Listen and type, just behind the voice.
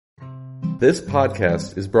This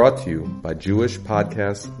podcast is brought to you by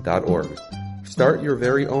JewishPodcasts.org. Start your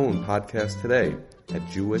very own podcast today at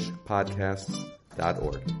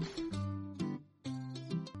JewishPodcasts.org.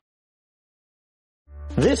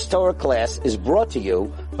 This Torah class is brought to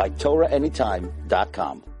you by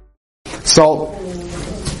TorahAnytime.com. So,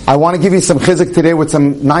 I want to give you some chizuk today with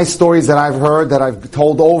some nice stories that I've heard, that I've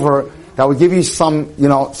told over, that will give you some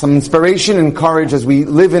inspiration and courage as we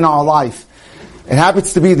live in our life. It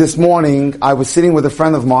happens to be this morning, I was sitting with a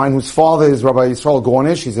friend of mine whose father is Rabbi Yisrael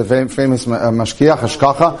Gornish. He's a famous mashkiach,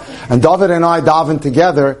 hashkacha. And David and I davened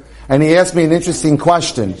together, and he asked me an interesting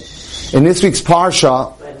question. In this week's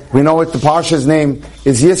Parsha, we know what the Parsha's name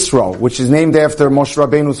is Yisro, which is named after Moshe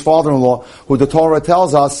Rabbeinu's father-in-law, who the Torah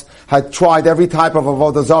tells us had tried every type of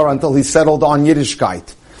avodah zarah until he settled on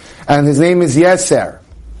Yiddishkeit. And his name is Yeser.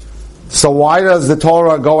 So why does the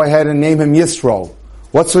Torah go ahead and name him Yisro?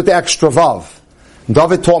 What's with the extra vav?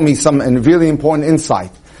 David taught me some really important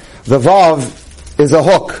insight. The vav is a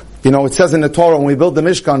hook. It says in the Torah when we build the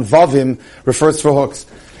Mishkan, vavim refers to hooks.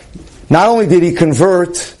 Not only did he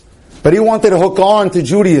convert, but he wanted to hook on to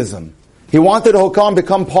Judaism. He wanted to hook on,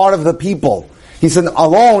 become part of the people. He said,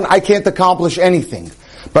 alone, I can't accomplish anything.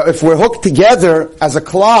 But if we're hooked together as a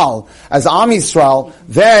klal, as Am Yisrael,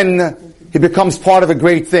 then he becomes part of a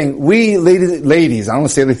great thing. We ladies, I don't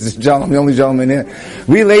want to say ladies and gentlemen, the only gentlemen here.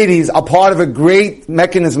 We ladies are part of a great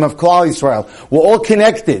mechanism of Klal Yisrael. We're all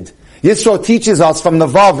connected. Yisro teaches us from the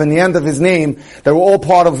Vav in the end of his name that we're all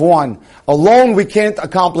part of one. Alone we can't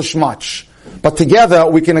accomplish much. But together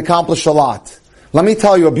we can accomplish a lot. Let me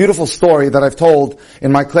tell you a beautiful story that I've told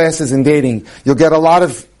in my classes in dating. You'll get a lot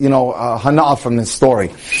of, hana'ah from this story.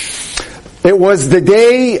 It was the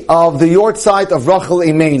day of the yortzeit of Rachel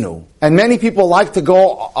Imenu. And many people like to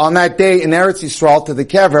go on that day in Eretz Yisrael to the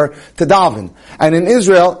kever to daven. And in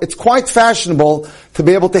Israel, it's quite fashionable to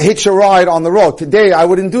be able to hitch a ride on the road. Today, I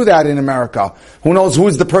wouldn't do that in America. Who knows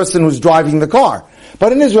who's the person who's driving the car?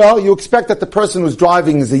 But in Israel, you expect that the person who's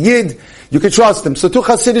driving is a Yid. You can trust him. So two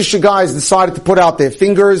Hasidic guys decided to put out their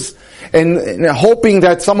fingers and hoping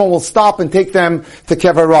that someone will stop and take them to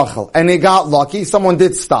Kever Rachel. And they got lucky. Someone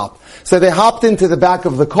did stop. So they hopped into the back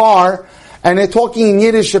of the car and they're talking in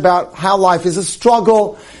Yiddish about how life is a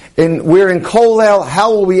struggle. And we're in Kolel. How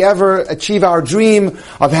will we ever achieve our dream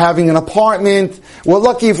of having an apartment? We're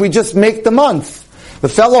lucky if we just make the month. The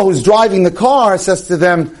fellow who's driving the car says to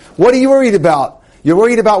them, what are you worried about? You're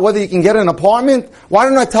worried about whether you can get an apartment? Why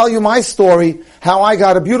don't I tell you my story, how I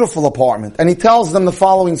got a beautiful apartment? And he tells them the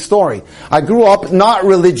following story. I grew up not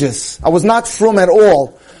religious. I was not frum at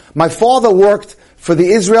all. My father worked for the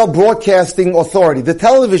Israel Broadcasting Authority, the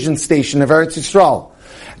television station of Eretz Yisrael,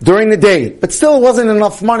 during the day. But still it wasn't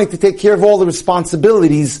enough money to take care of all the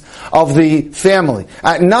responsibilities of the family.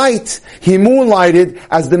 At night, he moonlighted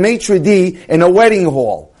as the maitre d' in a wedding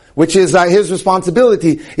hall, which is his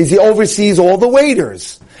responsibility, is he oversees all the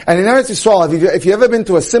waiters. And in Eretz Yisrael, if you've ever been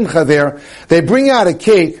to a simcha there, they bring out a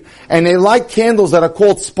cake and they light candles that are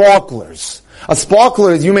called sparklers. A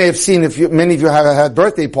sparkler, as you may have seen, many of you have had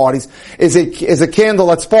birthday parties, is a candle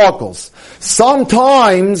that sparkles.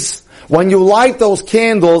 Sometimes, when you light those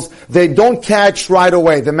candles, they don't catch right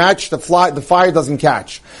away. The fire doesn't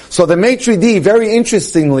catch. So the maitre d', very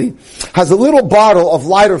interestingly, has a little bottle of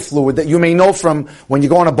lighter fluid that you may know from when you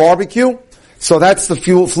go on a barbecue. So that's the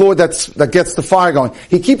fluid that gets the fire going.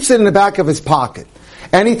 He keeps it in the back of his pocket.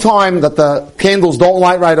 Anytime that the candles don't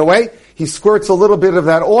light right away, he squirts a little bit of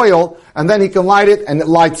that oil, and then he can light it, and it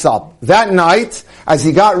lights up. That night, as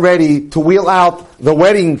he got ready to wheel out the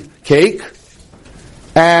wedding cake,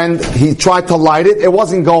 and he tried to light it, it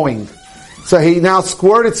wasn't going. So he now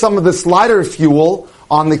squirted some of this lighter fuel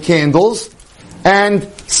on the candles, and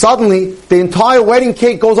suddenly the entire wedding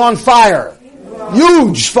cake goes on fire.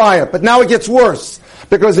 Huge fire. But now it gets worse,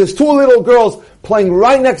 because there's two little girls playing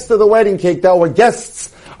right next to the wedding cake that were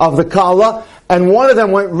guests of the Kala, and one of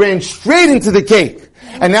them ran straight into the cake.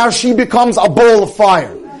 And now she becomes a bowl of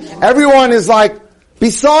fire. Everyone is like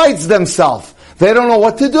besides themselves. They don't know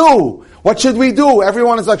what to do. What should we do?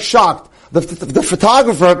 Everyone is like shocked. The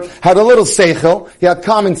photographer had a little seichel. He had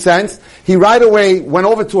common sense. He right away went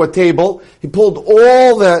over to a table. He pulled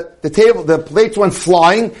all the plates went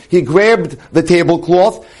flying. He grabbed the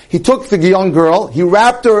tablecloth. He took the young girl. He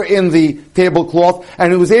wrapped her in the tablecloth,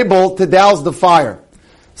 and he was able to douse the fire.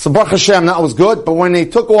 So Baruch Hashem, that was good. But when they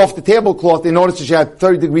took off the tablecloth, they noticed that she had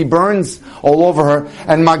 30-degree burns all over her.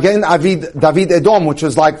 And Magen David Edom, which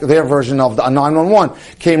was like their version of the 911,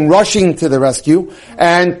 came rushing to the rescue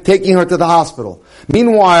and taking her to the hospital.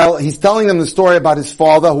 Meanwhile, he's telling them the story about his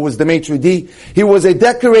father, who was the maitre d'. He was a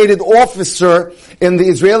decorated officer in the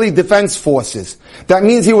Israeli Defense Forces. That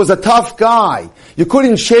means he was a tough guy. You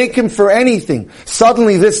couldn't shake him for anything.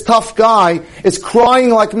 Suddenly, this tough guy is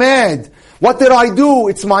crying like mad. What did I do?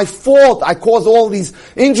 It's my fault. I caused all these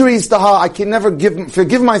injuries to her. I can never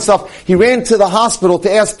forgive myself. He ran to the hospital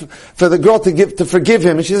to ask for the girl to forgive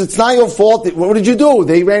him. And she says, it's not your fault. What did you do?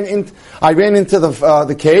 I ran into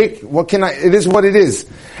the cake. It is what it is.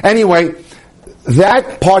 Anyway,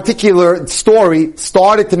 that particular story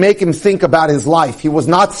started to make him think about his life. He was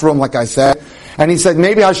not from, like I said. And he said,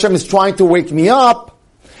 maybe Hashem is trying to wake me up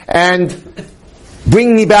and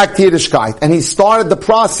bring me back to Yiddishkeit. And he started the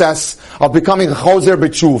process of becoming a choser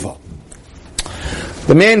b'tshuva.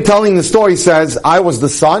 The man telling the story says, I was the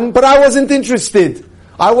son, but I wasn't interested.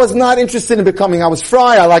 I was not interested in becoming. I was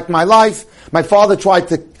fry. I liked my life. My father tried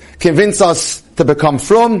to convince us to become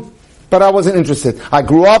frum, but I wasn't interested. I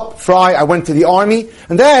grew up fry. I went to the army.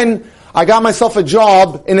 And then I got myself a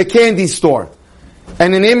job in a candy store.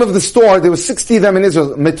 And the name of the store, there were 60 of them in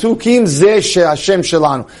Israel. Metukim Zeh Hashem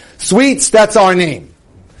Shelanu. Sweets, that's our name.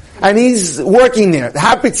 And he's working there. It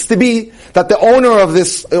happens to be that the owner of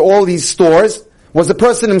all these stores was the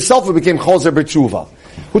person himself who became Choser B'Tshuva,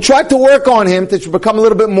 who tried to work on him to become a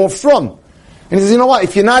little bit more frum. And he says, you know what,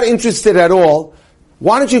 if you're not interested at all,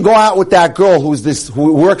 why don't you go out with that girl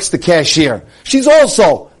who works the cashier? She's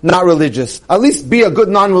also not religious. At least be a good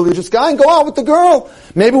non-religious guy and go out with the girl.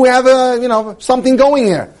 Maybe we have something going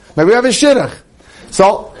here. Maybe we have a shidduch.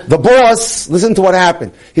 So, the boss, listen to what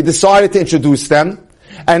happened. He decided to introduce them,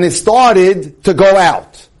 and it started to go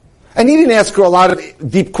out. And he didn't ask her a lot of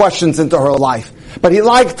deep questions into her life. But he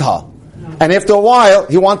liked her. And after a while,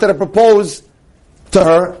 he wanted to propose to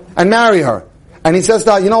her and marry her. And he says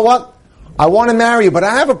to her, you know what? I want to marry you, but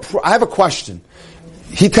I have a question.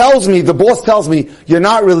 The boss tells me, you're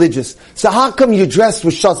not religious. So how come you dress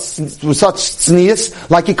with such tznius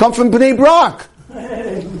like you come from Bnei Brak?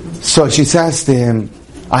 So she says to him,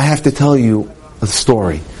 I have to tell you a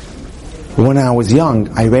story. When I was young,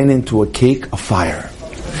 I ran into a cake of fire.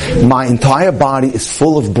 My entire body is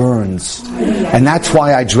full of burns. And that's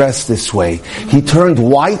why I dress this way. He turned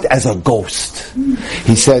white as a ghost.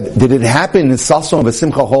 He said, did it happen in Sasson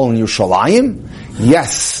V'Simcha Hall in Yerushalayim?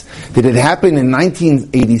 Yes. Did it happen in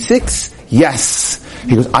 1986? Yes.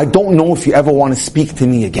 He goes, I don't know if you ever want to speak to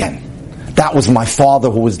me again. That was my father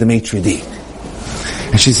who was the maitre d'.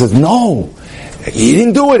 And she says, no, he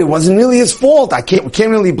didn't do it. It wasn't really his fault. We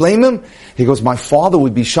can't really blame him. He goes, my father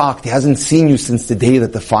would be shocked. He hasn't seen you since the day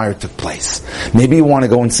that the fire took place. Maybe you want to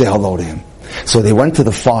go and say hello to him. So they went to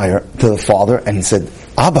the father, and he said,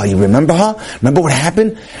 Abba, you remember her? Remember what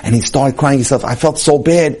happened? And he started crying himself. I felt so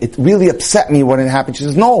bad. It really upset me when it happened. She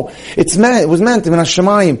says, no, it was meant in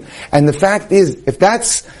Hashemayim. And the fact is, if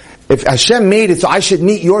Hashem made it so I should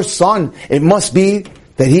meet your son, it must be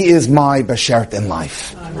that he is my bashert in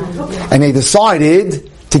life. And they decided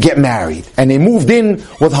to get married. And they moved in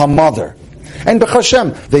with her mother. And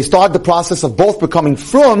b'Hashem, they started the process of both becoming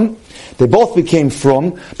frum. They both became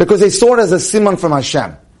frum because they saw it as a siman from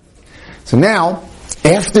Hashem. So now,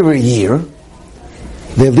 after a year,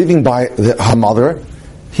 they're living by her mother.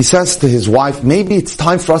 He says to his wife, maybe it's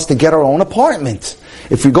time for us to get our own apartment.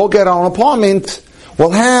 If we go get our own apartment,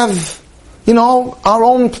 we'll have, our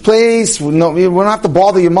own place. We don't have to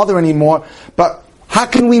bother your mother anymore. But how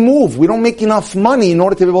can we move? We don't make enough money in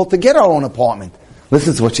order to be able to get our own apartment.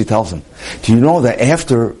 Listen to what she tells him. Do you know that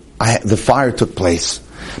after the fire took place,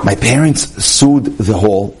 my parents sued the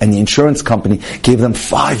hall and the insurance company gave them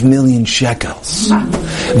 5 million shekels.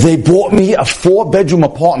 They bought me a 4-bedroom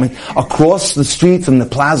apartment across the street from the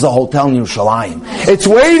Plaza Hotel in Yerushalayim. It's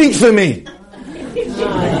waiting for me.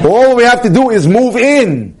 All we have to do is move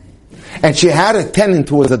in. And she had a tenant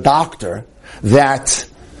who was a doctor that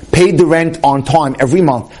paid the rent on time every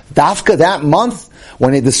month. Dafka that month,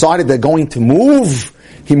 when they decided they're going to move,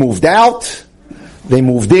 he moved out, they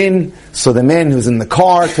moved in, so the man who's in the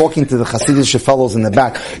car talking to the Hasidic fellows in the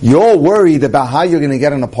back, you're worried about how you're going to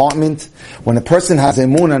get an apartment? When a person has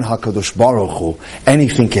emunah in HaKadosh Baruch Hu,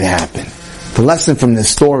 anything can happen. The lesson from this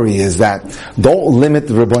story is that don't limit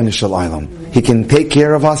the Rebbeinu Shel Olam. He can take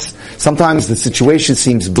care of us. Sometimes the situation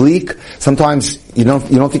seems bleak. Sometimes you don't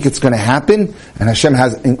think it's going to happen. And Hashem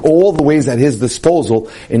has in all the ways at His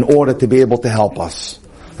disposal in order to be able to help us.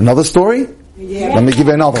 Another story? Yeah. Let me give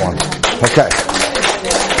you another one. Okay.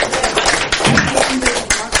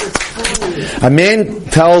 A man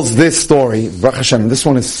tells this story, Baruch Hashem. This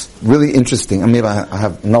one is really interesting. And maybe I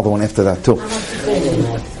have another one after that too.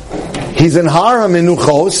 He's in Har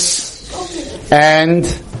HaMenuchos, and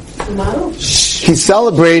He's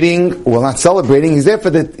celebrating, well not celebrating, he's there for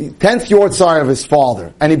the 10th yortzeit of his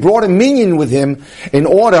father. And he brought a minion with him in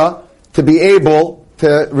order to be able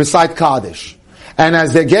to recite Kaddish. And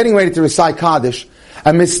as they're getting ready to recite Kaddish,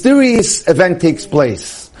 a mysterious event takes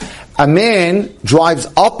place. A man drives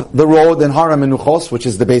up the road in Har HaMenuchos, which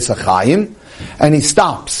is the Beis HaChaim, and he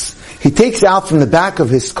stops. He takes out from the back of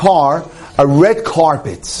his car a red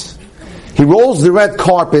carpet. He rolls the red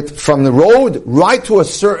carpet from the road right to a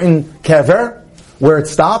certain kever, where it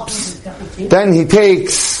stops. Then he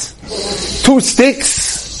takes 2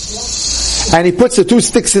 sticks, and he puts the 2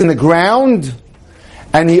 sticks in the ground,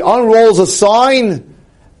 and he unrolls a sign,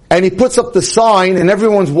 and he puts up the sign, and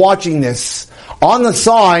everyone's watching this. On the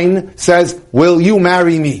sign says, "Will you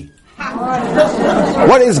marry me?"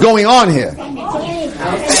 What is going on here?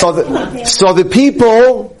 So the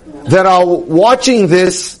people that are watching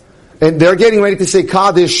this, and they're getting ready to say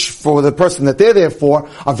Kaddish for the person that they're there for,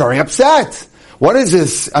 are very upset. What is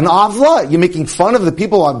this? An avla? You're making fun of the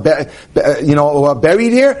people who are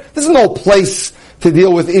buried here? This is no place to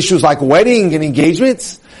deal with issues like wedding and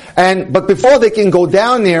engagements. But before they can go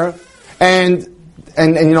down there and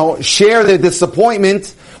share their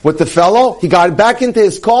disappointment with the fellow, he got back into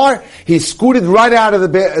his car, he scooted right out of the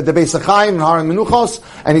Beis HaChaim and Har HaMenuchos,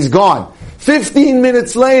 and he's gone. 15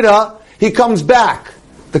 minutes later, he comes back.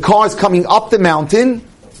 The car is coming up the mountain,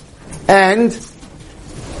 and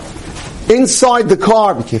inside the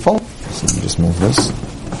car, be careful, let me just move this.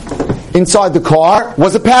 Inside the car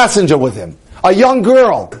was a passenger with him, a young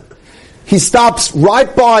girl. He stops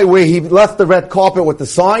right by where he left the red carpet with the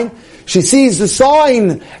sign. She sees the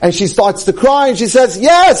sign, and she starts to cry, and she says,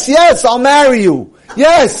 yes, I'll marry you.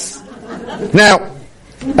 Yes. Now,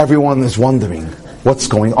 everyone is wondering, what's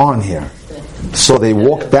going on here? So they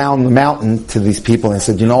walked down the mountain to these people and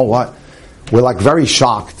said, you know what? We're very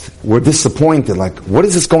shocked. We're disappointed. What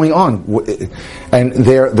is this going on? And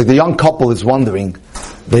the young couple is wondering.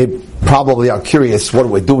 They probably are curious what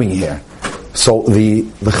we're doing here. So the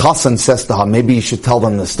chassan says to her, maybe you should tell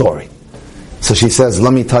them the story. So she says,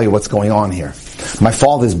 let me tell you what's going on here. My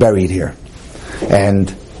father's buried here.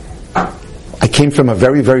 And I came from a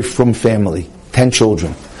very, very frum family, 10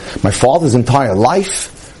 children. My father's entire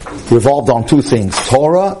life revolved on 2 things,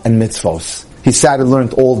 Torah and mitzvos. He sat and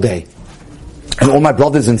learned all day. And all my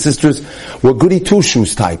brothers and sisters were goody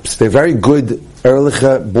two-shoes types. They're very good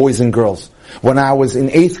ehrliche boys and girls. When I was in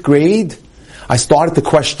 8th grade, I started to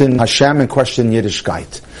question Hashem and question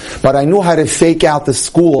Yiddishkeit. But I knew how to fake out the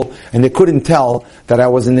school, and they couldn't tell that I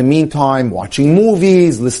was in the meantime watching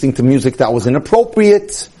movies, listening to music that was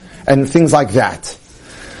inappropriate, and things like that.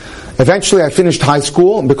 Eventually I finished high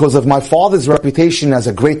school, and because of my father's reputation as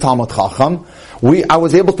a great Talmud Chacham, I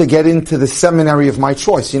was able to get into the seminary of my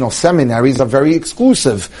choice. Seminaries are very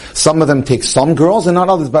exclusive. Some of them take some girls and not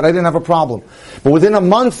others, but I didn't have a problem. But within a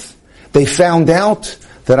month, they found out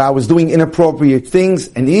that I was doing inappropriate things,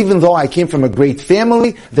 and even though I came from a great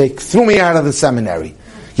family, they threw me out of the seminary.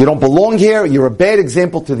 You don't belong here, you're a bad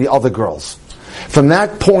example to the other girls. From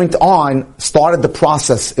that point on, started the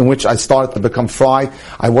process in which I started to become fry.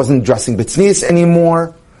 I wasn't dressing bitznius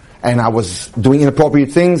anymore, and I was doing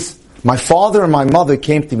inappropriate things. My father and my mother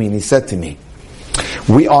came to me and he said to me,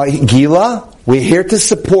 we are Gila, we're here to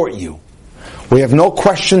support you. We have no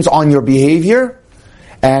questions on your behavior.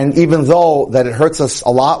 And even though that it hurts us a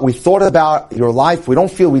lot, we thought about your life. We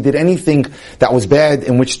don't feel we did anything that was bad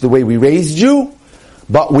in which the way we raised you,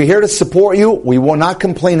 but we're here to support you. We will not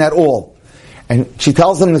complain at all. And she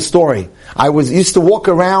tells them the story. I used to walk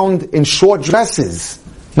around in short dresses,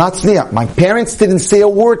 not tzniah. My parents didn't say a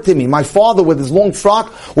word to me. My father, with his long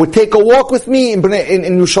frock, would take a walk with me in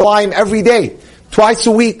Yerushalayim every day, twice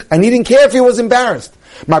a week, and he didn't care if he was embarrassed.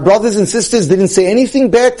 My brothers and sisters didn't say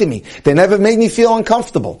anything bad to me. They never made me feel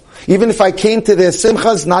uncomfortable. Even if I came to their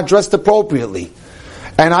simchas not dressed appropriately.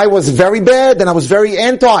 And I was very bad and I was very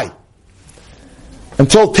anti.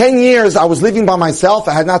 Until 10 years I was living by myself.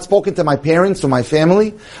 I had not spoken to my parents or my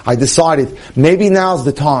family. I decided maybe now's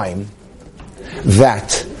the time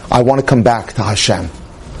that I want to come back to Hashem.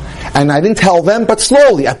 And I didn't tell them, but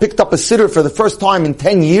slowly I picked up a siddur for the first time in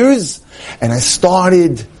 10 years and I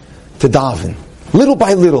started to daven. Little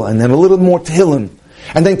by little, and then a little more Tehillim.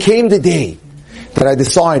 And then came the day that I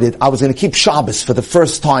decided I was going to keep Shabbos for the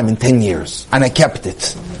first time in 10 years. And I kept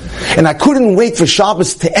it. And I couldn't wait for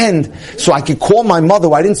Shabbos to end so I could call my mother,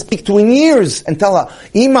 who I didn't speak to in years, and tell her,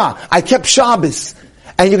 Ima, I kept Shabbos,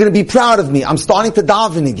 and you're going to be proud of me. I'm starting to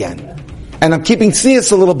daven again. And I'm keeping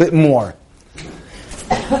Tznius a little bit more.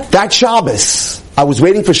 That Shabbos, I was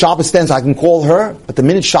waiting for Shabbos to end so I can call her, but the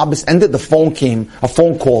minute Shabbos ended, a phone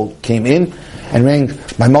call came in, and rang.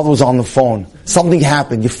 My mother was on the phone. Something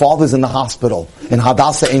happened. Your father's in the hospital in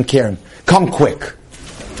Hadassah Ein Kerem. Come quick.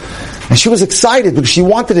 And she was excited because she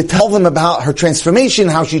wanted to tell them about her transformation,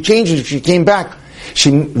 how she changed and she came back.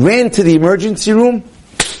 She ran to the emergency room.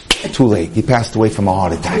 Too late. He passed away from a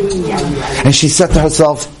heart attack. And she said to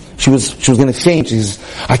herself, she was going to faint. She says,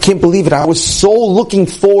 I can't believe it. I was so looking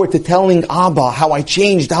forward to telling Abba how I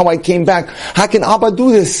changed, how I came back. How can Abba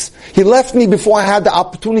do this? He left me before I had the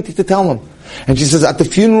opportunity to tell him. And she says, at the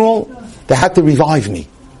funeral, they had to revive me.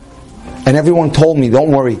 And everyone told me,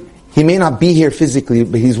 don't worry. He may not be here physically,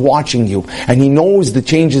 but he's watching you. And he knows the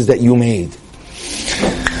changes that you made.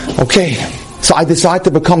 Okay. So I decided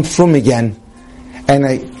to become frum again. And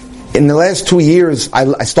in the last 2 years,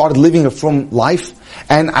 I started living a frum life.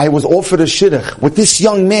 And I was offered a shidduch with this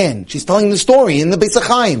young man. She's telling the story in the Beis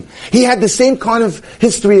HaChaim. He had the same kind of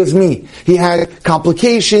history as me. He had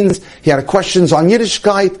complications. He had questions on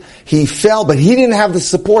Yiddishkeit. He fell, but he didn't have the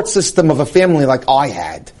support system of a family like I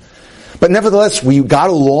had. But nevertheless, we got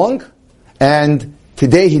along. And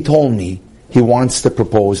today he told me he wants to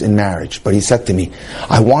propose in marriage. But he said to me,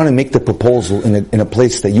 I want to make the proposal in a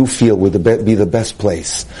place that you feel would be the best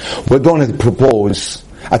place. We're going to propose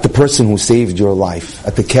at the person who saved your life,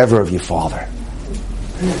 at the kever of your father.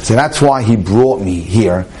 So that's why he brought me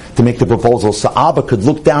here to make the proposal, so Abba could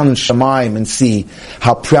look down in Shamayim and see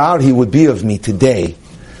how proud he would be of me today,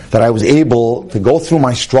 that I was able to go through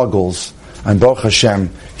my struggles and Baruch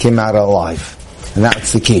Hashem came out alive. And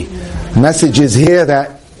that's the key. The message is here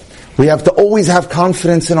that we have to always have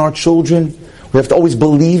confidence in our children. We have to always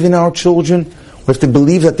believe in our children. We have to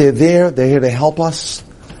believe that they're there, they're here to help us.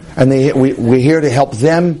 And we're here to help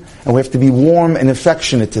them, and we have to be warm and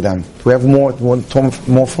affectionate to them. Do we have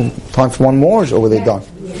time for one more, or were they done?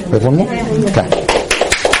 We have one more? Okay.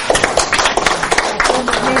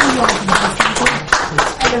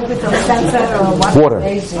 Water.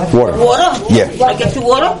 Yeah. I get you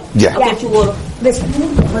water? Yeah. I'll get you water.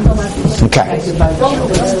 Okay.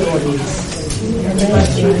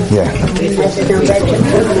 Yeah.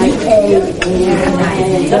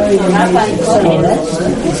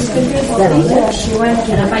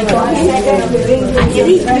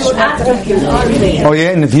 Oh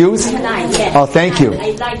yeah, in the views? Oh, thank you.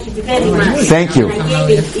 I like it very much. Thank you. I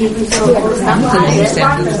gave it even so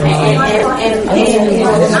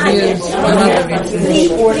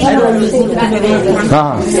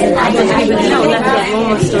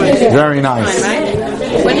Very nice.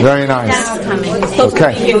 Very nice.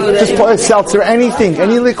 Okay. Just put a seltzer, anything,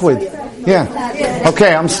 any liquid. Yeah.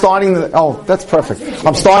 Okay, I'm starting that's perfect.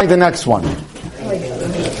 I'm starting the next one.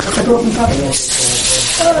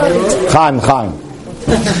 Chaim.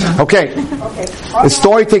 Okay. The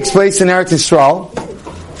story takes place in Eretz Yisrael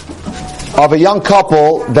of a young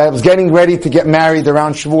couple that was getting ready to get married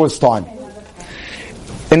around Shavuos time.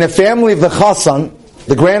 In the family of the Chassan,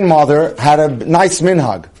 the grandmother had a nice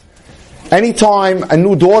minhag. Anytime a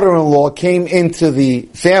new daughter-in-law came into the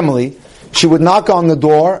family, she would knock on the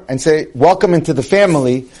door and say, welcome into the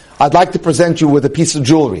family. I'd like to present you with a piece of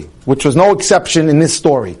jewelry, which was no exception in this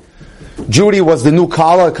story. Judy was the new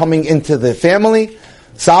kala coming into the family.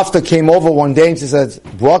 Savta came over one day and she said,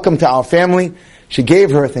 welcome to our family. She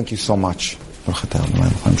gave her, thank you so much.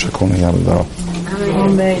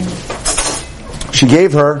 She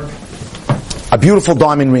gave her a beautiful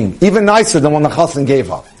diamond ring, even nicer than one the chassan gave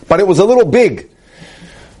her. But it was a little big.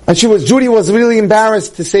 And Judy was really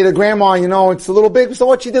embarrassed to say to grandma, it's a little big. So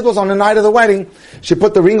what she did was on the night of the wedding, she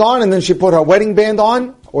put the ring on and then she put her wedding band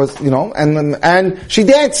on, and she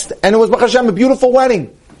danced. And it was, Baruch Hashem, a beautiful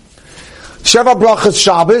wedding. Sheva Brachas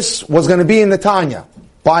Shabbos was going to be in Netanya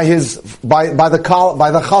by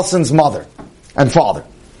the chassan's mother and father.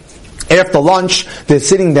 After lunch, they're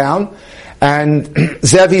sitting down, and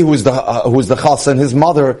Zevi, who's the chassan, his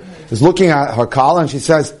mother, is looking at her kala, and she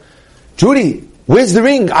says, Judy, where's the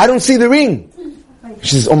ring? I don't see the ring.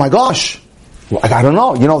 She says, oh my gosh. Well, I don't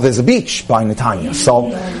know. There's a beach by Netanya. So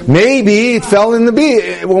maybe it fell in the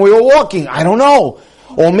beach when we were walking. I don't know.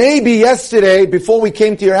 Or maybe yesterday, before we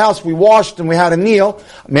came to your house, we washed and we had a meal.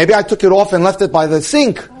 Maybe I took it off and left it by the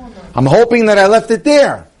sink. I'm hoping that I left it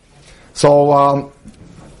there. So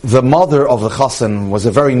the mother of the chassan was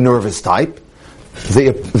a very nervous type.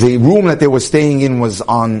 The room that they were staying in was in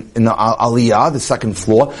the Aliyah, the second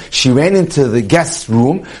floor. She ran into the guest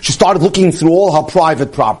room. She started looking through all her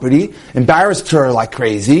private property, embarrassed her like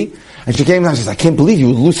crazy. And she came down and she said, I can't believe you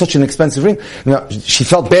would lose such an expensive ring. She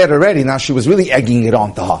felt bad already. Now she was really egging it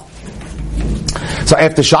on to her. So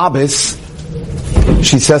after Shabbos,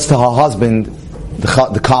 she says to her husband,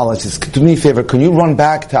 the Kala says, do me a favor, can you run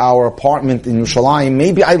back to our apartment in Yerushalayim?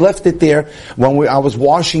 Maybe I left it there when I was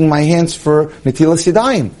washing my hands for Netilas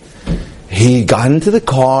Yadayim. He got into the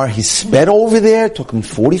car, he sped over there, took him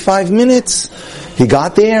 45 minutes. He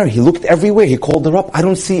got there, he looked everywhere, he called her up, I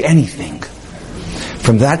don't see anything.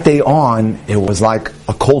 From that day on, it was like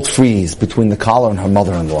a cold freeze between the Kala and her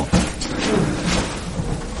mother-in-law.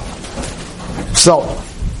 So,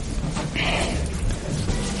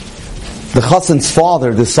 the Chassan's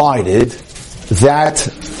father decided that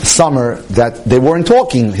summer that they weren't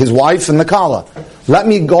talking, his wife and the Kala. Let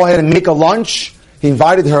me go ahead and make a lunch. He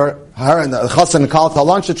invited her and the Chassan and Kala to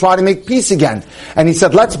lunch to try to make peace again. And he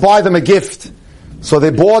said, let's buy them a gift. So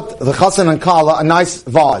they bought the Chassan and Kala a nice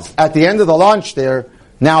vase. At the end of the lunch, they're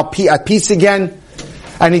now at peace again.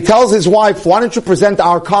 And he tells his wife, why don't you present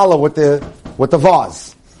our Kala with the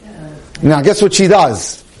vase? Now guess what she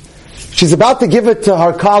does? She's about to give it to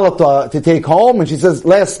her Kala to take home, and she says,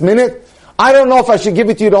 last minute, I don't know if I should give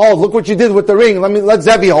it to you to hold. Look what you did with the ring. Let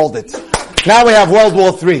Zevi hold it. Now we have World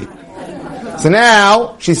War III. So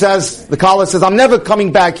now, she says, the Kala says, I'm never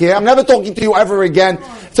coming back here. I'm never talking to you ever again.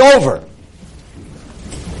 It's over.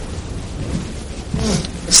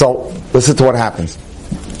 So, listen to what happens.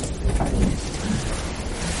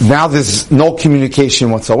 Now there's no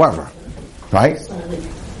communication whatsoever. Right?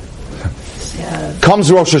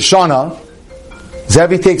 Comes Rosh Hashanah,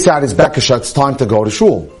 Zevi takes out his bekisha, it's time to go to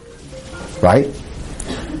shul. Right?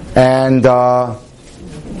 And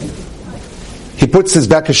he puts his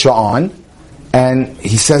bekisha on, and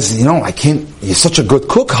he says, I can't, you're such a good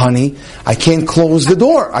cook, honey, I can't close the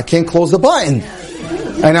door, I can't close the button.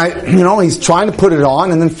 And he's trying to put it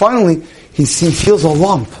on, and then finally, he feels a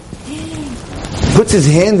lump. Puts his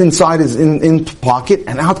hand inside his pocket,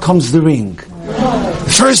 and out comes the ring.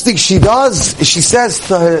 The first thing she does is she says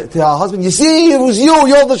to her husband, you see, it was you're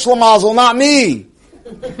the Shlamazel, not me.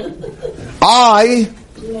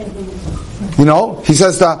 He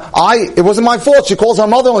says, it wasn't my fault. She calls her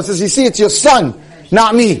mother and says, you see, it's your son,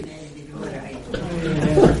 not me.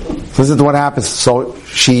 Listen to what happens. So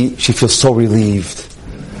she feels so relieved.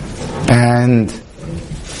 And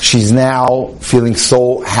she's now feeling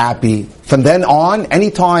so happy. From then on,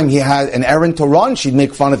 anytime he had an errand to run, she'd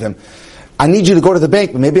make fun of him. I need you to go to the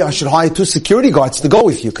bank, but maybe I should hire 2 security guards to go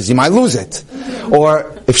with you, because you might lose it.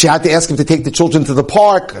 Or if she had to ask him to take the children to the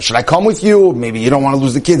park, should I come with you? Maybe you don't want to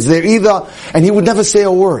lose the kids there either. And he would never say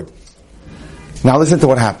a word. Now listen to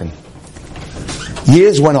what happened.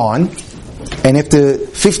 Years went on, and after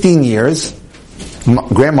 15 years,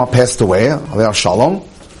 Grandma passed away, Alei Shalom,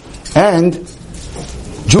 and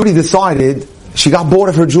Judy decided she got bored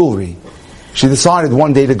of her jewelry. She decided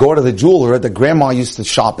one day to go to the jeweler that Grandma used to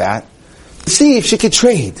shop at, see if she could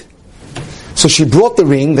trade. So she brought the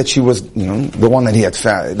ring that she was, the one that he had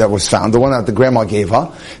that was found, the one that the grandma gave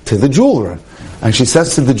her, to the jeweler. And she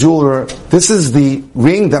says to the jeweler, this is the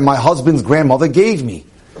ring that my husband's grandmother gave me.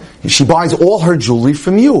 And she buys all her jewelry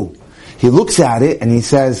from you. He looks at it and he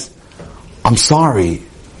says, I'm sorry,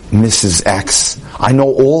 Mrs. X. I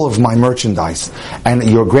know all of my merchandise. And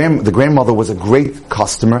the grandmother was a great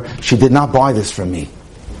customer. She did not buy this from me.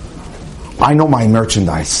 I know my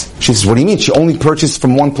merchandise. She says, what do you mean? She only purchased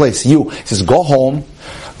from one place, you. He says, go home,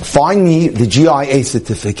 find me the GIA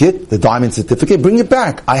certificate, the diamond certificate, bring it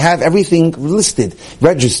back. I have everything listed,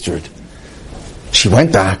 registered. She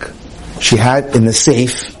went back. She had in the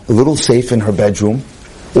safe, a little safe in her bedroom,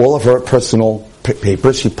 all of her personal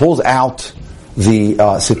papers. She pulls out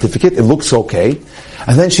the certificate. It looks okay.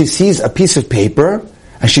 And then she sees a piece of paper,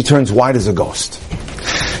 and she turns white as a ghost.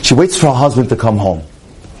 She waits for her husband to come home.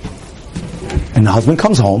 And the husband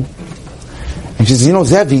comes home, and she says,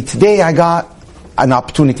 Zevi, today I got an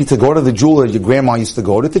opportunity to go to the jeweler your grandma used to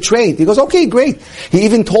go to trade. He goes, okay, great. He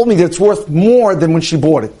even told me that it's worth more than when she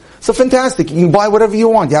bought it. So fantastic. You can buy whatever you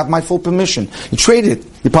want. You have my full permission. You trade it.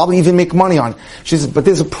 You probably even make money on it. She says, but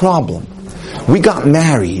there's a problem. We got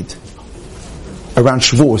married around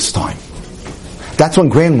Shavuos time. That's when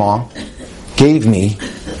grandma gave me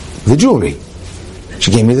the jewelry.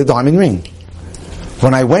 She gave me the diamond ring.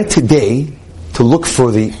 When I went today to look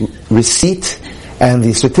for the receipt and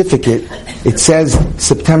the certificate, it says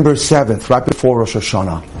September 7th, right before Rosh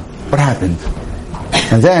Hashanah. What happened?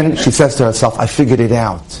 And then she says to herself, I figured it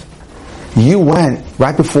out. You went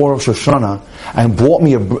right before Rosh Hashanah and bought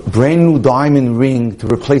me a brand new diamond ring to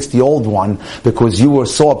replace the old one because you were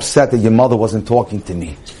so upset that your mother wasn't talking to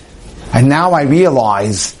me. And now I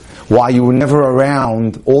realize why you were never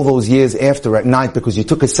around all those years after at night, because you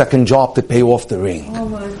took a second job to pay off the ring. Oh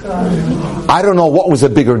my God. I don't know what was a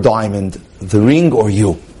bigger diamond, the ring or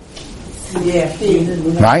you.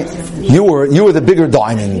 Right? You were the bigger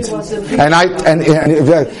diamond.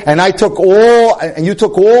 And I took all, and you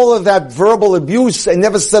took all of that verbal abuse and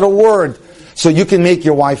never said a word so you can make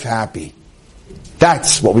your wife happy.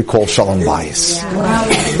 That's what we call shalom bayis.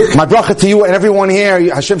 My bracha to you and everyone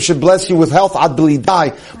here, Hashem should bless you with health, ad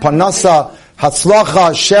b'lidai, parnasa,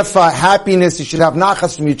 hatzlacha, shefa, happiness. You should have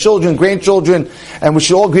nachas from your children, grandchildren, and we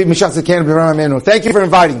should all greet Mishach Zekan b'Ram Amenu. Thank you for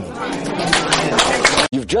inviting me.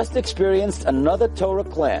 You've just experienced another Torah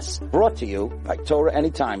class brought to you by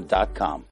TorahAnytime.com.